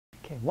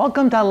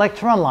Welcome to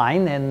Lecture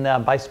Online,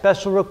 and by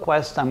special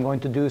request I'm going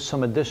to do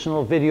some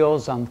additional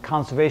videos on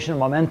conservation of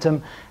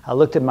momentum. I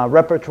looked at my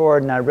repertoire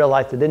and I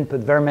realized I didn't put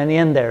very many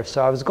in there,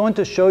 so I was going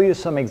to show you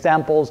some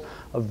examples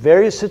of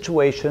various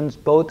situations,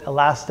 both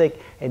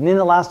elastic and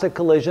inelastic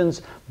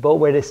collisions, both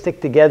where they stick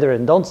together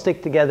and don't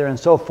stick together and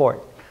so forth.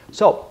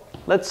 So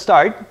let's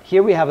start.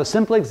 Here we have a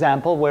simple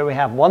example where we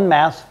have one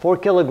mass, 4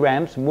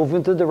 kilograms,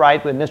 moving to the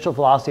right with initial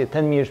velocity of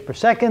 10 meters per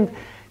second,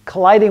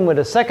 colliding with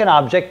a second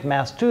object,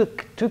 mass 2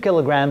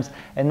 kilograms,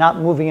 and not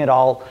moving at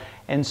all.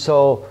 And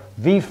so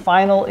V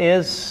final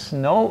is,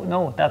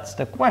 no, that's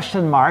the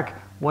question mark.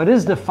 What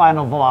is the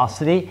final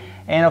velocity?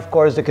 And of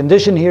course, the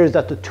condition here is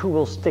that the two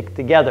will stick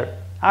together.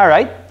 All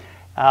right.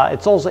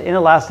 It's also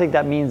inelastic.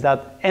 That means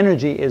that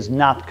energy is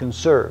not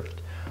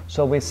conserved.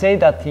 So we say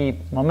that the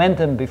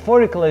momentum before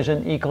the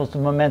collision equals the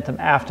momentum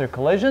after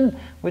collision,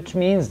 which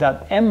means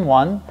that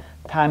M1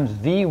 times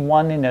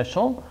V1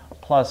 initial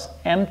plus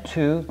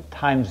M2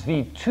 times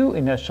V2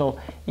 initial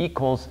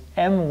equals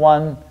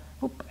M1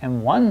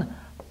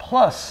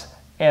 plus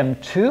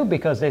M2,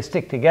 because they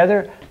stick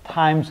together,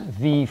 times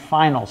V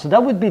final. So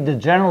that would be the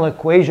general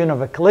equation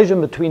of a collision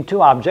between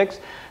two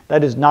objects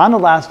that is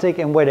non-elastic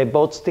and where they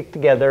both stick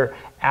together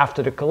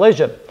after the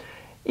collision.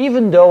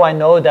 Even though I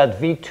know that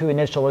V2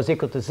 initial is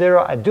equal to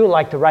 0, I do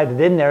like to write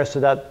it in there so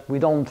that we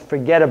don't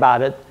forget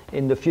about it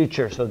in the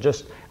future. So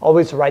just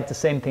always write the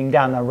same thing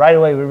down. Now right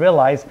away we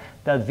realize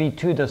that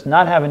V2 does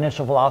not have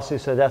initial velocity,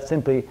 so that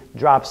simply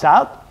drops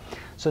out.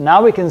 So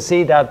now we can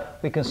see that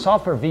we can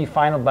solve for V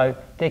final by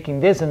taking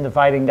this and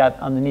dividing that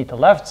underneath the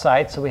left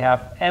side. So we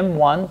have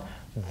M1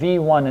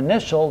 V1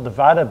 initial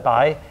divided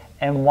by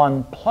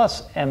M1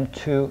 plus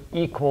M2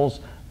 equals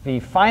V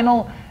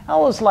final. I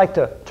always like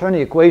to turn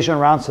the equation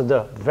around so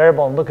the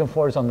variable I'm looking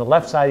for is on the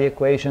left side of the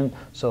equation.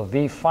 So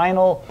V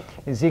final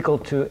is equal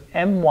to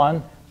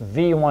M1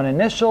 V1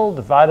 initial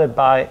divided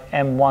by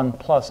M1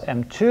 plus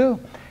M2.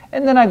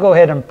 And then I go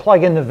ahead and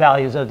plug in the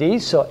values of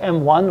these. So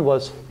M1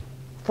 was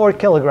 4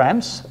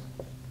 kilograms.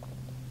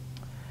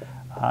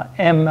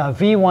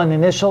 V1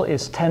 initial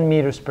is 10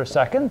 meters per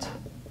second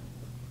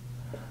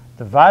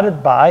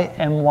divided by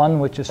M1,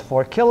 which is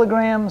 4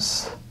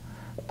 kilograms,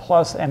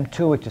 plus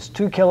M2, which is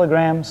 2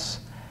 kilograms.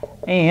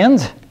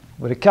 And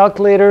with a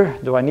calculator,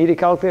 do I need a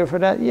calculator for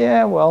that?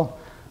 Yeah, well,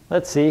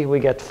 let's see. We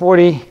get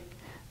 40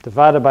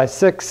 divided by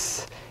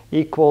 6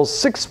 equals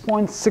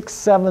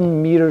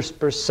 6.67 meters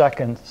per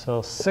second.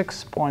 So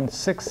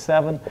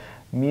 6.67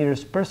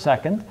 meters per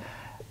second.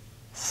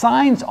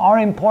 Signs are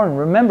important.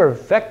 Remember,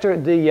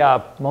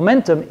 the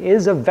momentum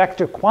is a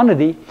vector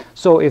quantity.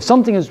 So if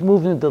something is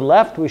moving to the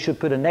left, we should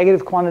put a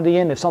negative quantity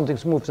in. If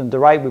something's moving to the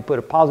right, we put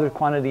a positive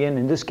quantity in.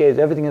 In this case,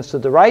 everything is to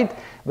the right.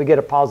 We get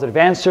a positive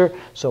answer.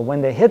 So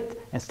when they hit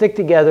and stick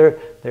together,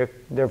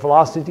 their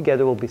velocity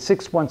together will be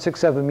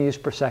 6.67 meters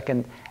per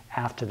second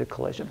after the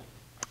collision.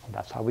 And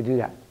that's how we do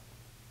that.